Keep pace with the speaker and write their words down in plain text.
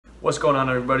What's going on,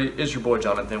 everybody? It's your boy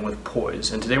Jonathan with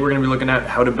Poise, and today we're going to be looking at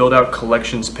how to build out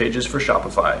collections pages for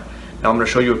Shopify. Now I'm going to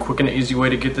show you a quick and easy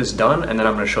way to get this done, and then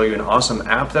I'm going to show you an awesome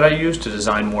app that I use to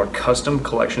design more custom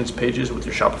collections pages with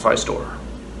your Shopify store.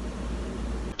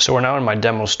 So we're now in my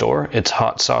demo store. It's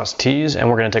Hot Sauce Teas, and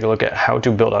we're going to take a look at how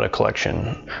to build out a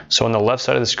collection. So on the left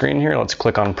side of the screen here, let's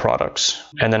click on products.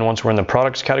 And then once we're in the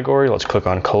products category, let's click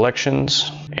on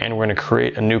collections, and we're going to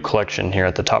create a new collection here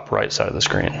at the top right side of the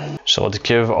screen. So let's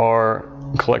give our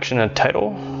collection a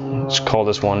title. Let's call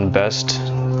this one Best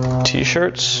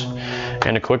T-shirts,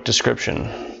 and a quick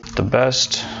description. The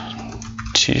best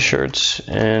T-shirts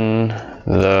in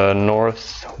the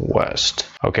Northwest.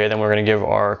 Okay, then we're going to give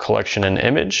our collection an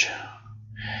image,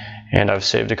 and I've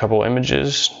saved a couple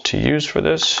images to use for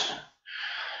this.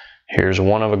 Here's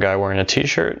one of a guy wearing a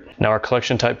t-shirt. Now our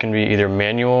collection type can be either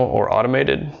manual or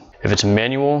automated. If it's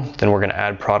manual, then we're going to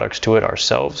add products to it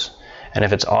ourselves, and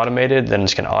if it's automated, then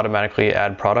it's going to automatically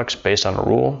add products based on a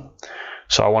rule.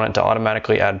 So I want it to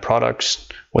automatically add products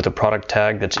with a product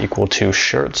tag that's equal to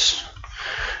shirts,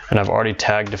 and I've already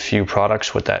tagged a few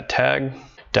products with that tag.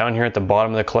 Down here at the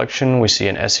bottom of the collection, we see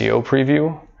an SEO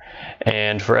preview.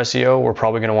 And for SEO, we're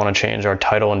probably going to want to change our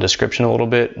title and description a little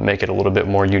bit, make it a little bit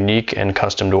more unique and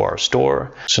custom to our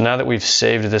store. So now that we've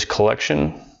saved this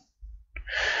collection,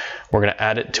 we're going to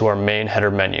add it to our main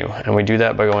header menu. And we do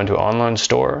that by going to Online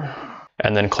Store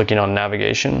and then clicking on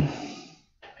Navigation.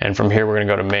 And from here, we're going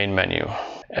to go to Main Menu.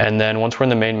 And then once we're in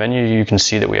the main menu, you can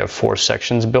see that we have 4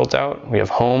 sections built out. We have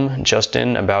Home, Just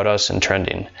In, About Us, and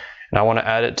Trending. And I want to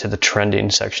add it to the Trending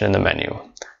section in the menu,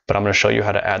 but I'm going to show you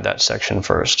how to add that section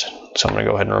first. So I'm going to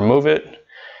go ahead and remove it,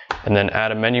 and then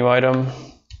add a menu item.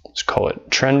 Let's call it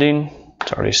Trending.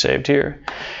 It's already saved here.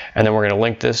 And then we're going to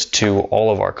link this to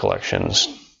all of our collections.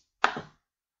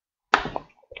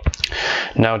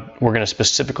 Now we're going to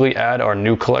specifically add our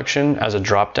new collection as a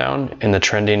drop-down in the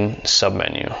Trending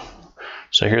submenu.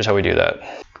 So here's how we do that.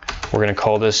 We're going to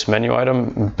call this menu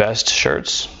item Best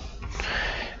Shirts,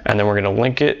 and then we're going to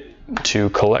link it to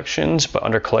collections, but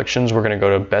under collections, we're going to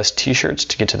go to Best T-shirts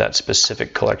to get to that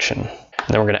specific collection. And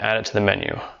then we're going to add it to the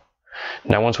menu.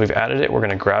 Now once we've added it, we're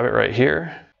going to grab it right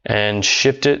here and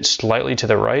shift it slightly to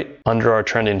the right under our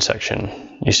Trending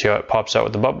section. You see how it pops out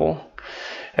with the bubble?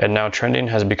 And now Trending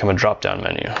has become a drop-down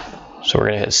menu. So we're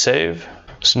going to hit Save.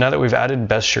 So now that we've added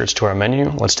Best Shirts to our menu,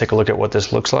 let's take a look at what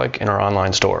this looks like in our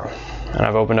online store. And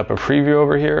I've opened up a preview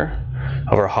over here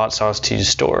of our Hot Sauce Teas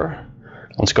store.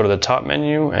 Let's go to the top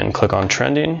menu and click on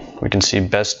Trending. We can see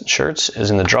Best Shirts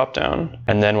is in the drop down.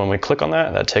 And then when we click on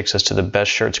that, that takes us to the Best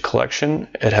Shirts collection.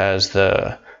 It has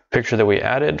the picture that we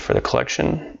added for the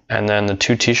collection, and then the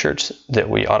 2 t-shirts that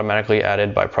we automatically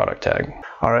added by product tag.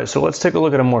 All right, so let's take a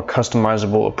look at a more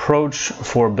customizable approach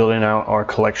for building out our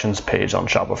collections page on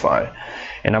Shopify.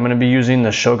 And I'm going to be using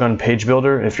the Shogun page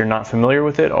builder. If you're not familiar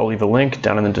with it, I'll leave a link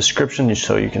down in the description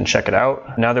so you can check it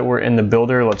out. Now that we're in the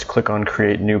builder, let's click on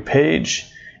Create New Page,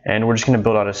 and we're just going to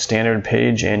build out a standard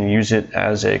page and use it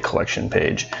as a collection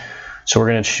page. So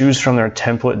we're going to choose from their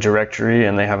template directory,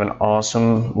 and they have an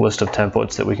awesome list of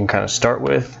templates that we can kind of start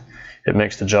with. It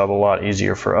makes the job a lot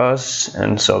easier for us,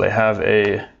 and so they have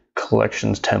a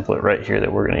collections template right here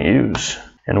that we're going to use,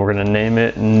 and we're going to name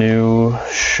it New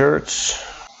Shirts.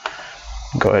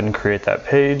 Go ahead and create that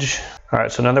page. All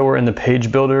right, so now that we're in the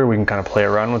page builder, we can kind of play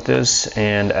around with this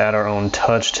and add our own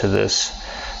touch to this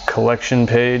collection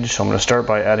page. So I'm going to start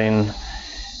by adding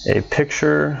a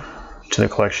picture to the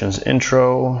collection's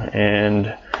intro,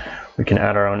 and we can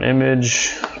add our own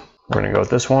image. We're going to go with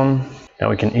this one. Now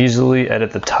we can easily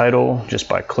edit the title just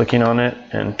by clicking on it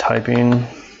and typing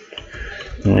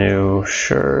New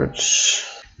Shirts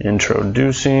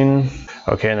Introducing.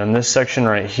 Okay, and then this section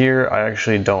right here I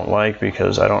actually don't like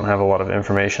because I don't have a lot of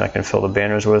information I can fill the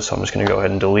banners with, so I'm just going to go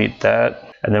ahead and delete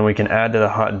that. And then we can add to the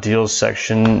hot deals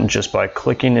section just by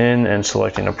clicking in and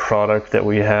selecting a product that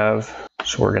we have.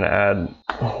 So we're going to add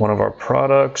one of our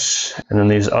products, and then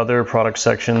these other product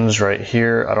sections right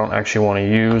here I don't actually want to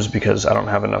use because I don't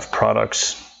have enough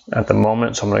products at the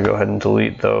moment, so I'm going to go ahead and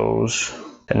delete those.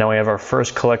 And now we have our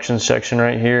first collection section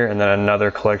right here, and then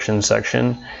another collection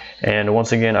section. And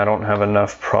once again, I don't have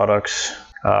enough products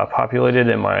populated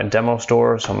in my demo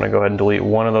store, so I'm going to go ahead and delete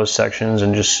one of those sections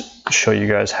and just show you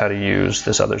guys how to use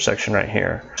this other section right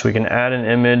here. So we can add an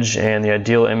image, and the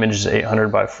ideal image is 800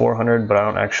 by 400, but I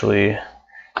don't actually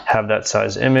have that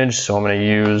size image, so I'm going to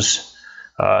use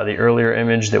the earlier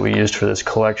image that we used for this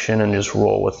collection and just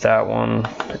roll with that one.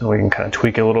 And we can kind of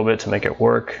tweak it a little bit to make it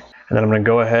work. And then I'm going to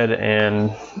go ahead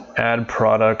and add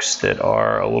products that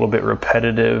are a little bit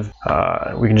repetitive.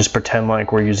 We can just pretend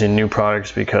like we're using new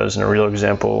products because in a real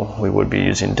example, we would be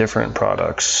using different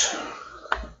products.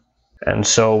 And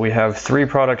so we have 3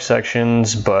 product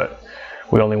sections, but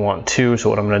we only want 2. So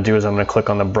what I'm going to do is I'm going to click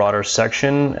on the broader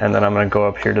section, and then I'm going to go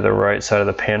up here to the right side of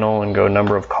the panel and go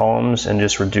number of columns and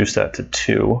just reduce that to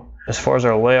 2. As far as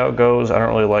our layout goes, I don't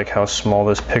really like how small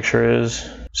this picture is.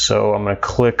 So I'm going to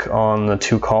click on the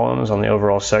 2 columns on the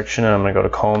overall section, and I'm going to go to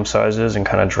column sizes and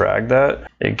kind of drag that.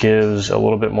 It gives a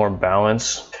little bit more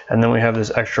balance. And then we have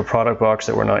this extra product box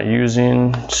that we're not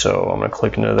using. So I'm going to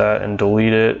click into that and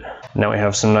delete it. Now we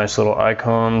have some nice little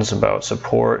icons about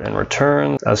support and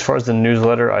return. As far as the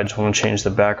newsletter, I just want to change the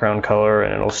background color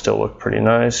and it'll still look pretty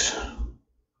nice.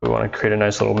 We want to create a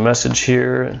nice little message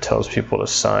here. It tells people to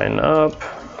sign up.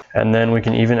 And then we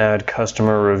can even add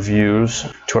customer reviews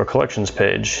to our collections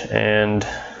page.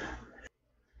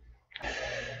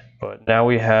 But now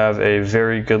we have a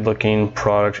very good looking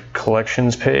product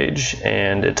collections page,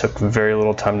 and it took very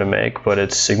little time to make, but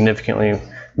it's significantly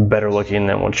better looking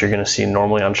than what you're going to see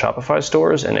normally on Shopify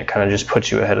stores, and it kind of just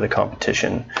puts you ahead of the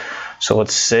competition. So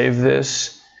let's save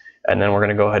this, and then we're going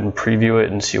to go ahead and preview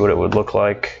it and see what it would look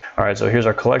like. All right, so here's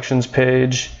our collections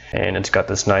page, and it's got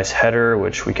this nice header,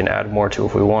 which we can add more to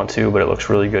if we want to, but it looks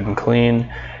really good and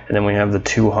clean. And then we have the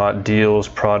 2 hot deals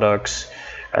products,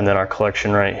 and then our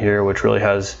collection right here, which really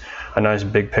has a nice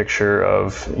big picture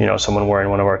of, you know, someone wearing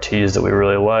one of our tees that we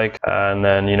really like, and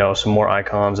then, you know, some more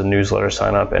icons and newsletter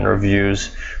sign up and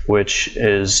reviews, which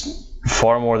is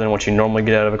far more than what you normally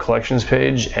get out of a collections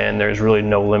page, and there's really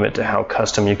no limit to how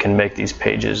custom you can make these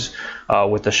pages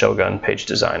with the Shogun page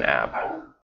design app.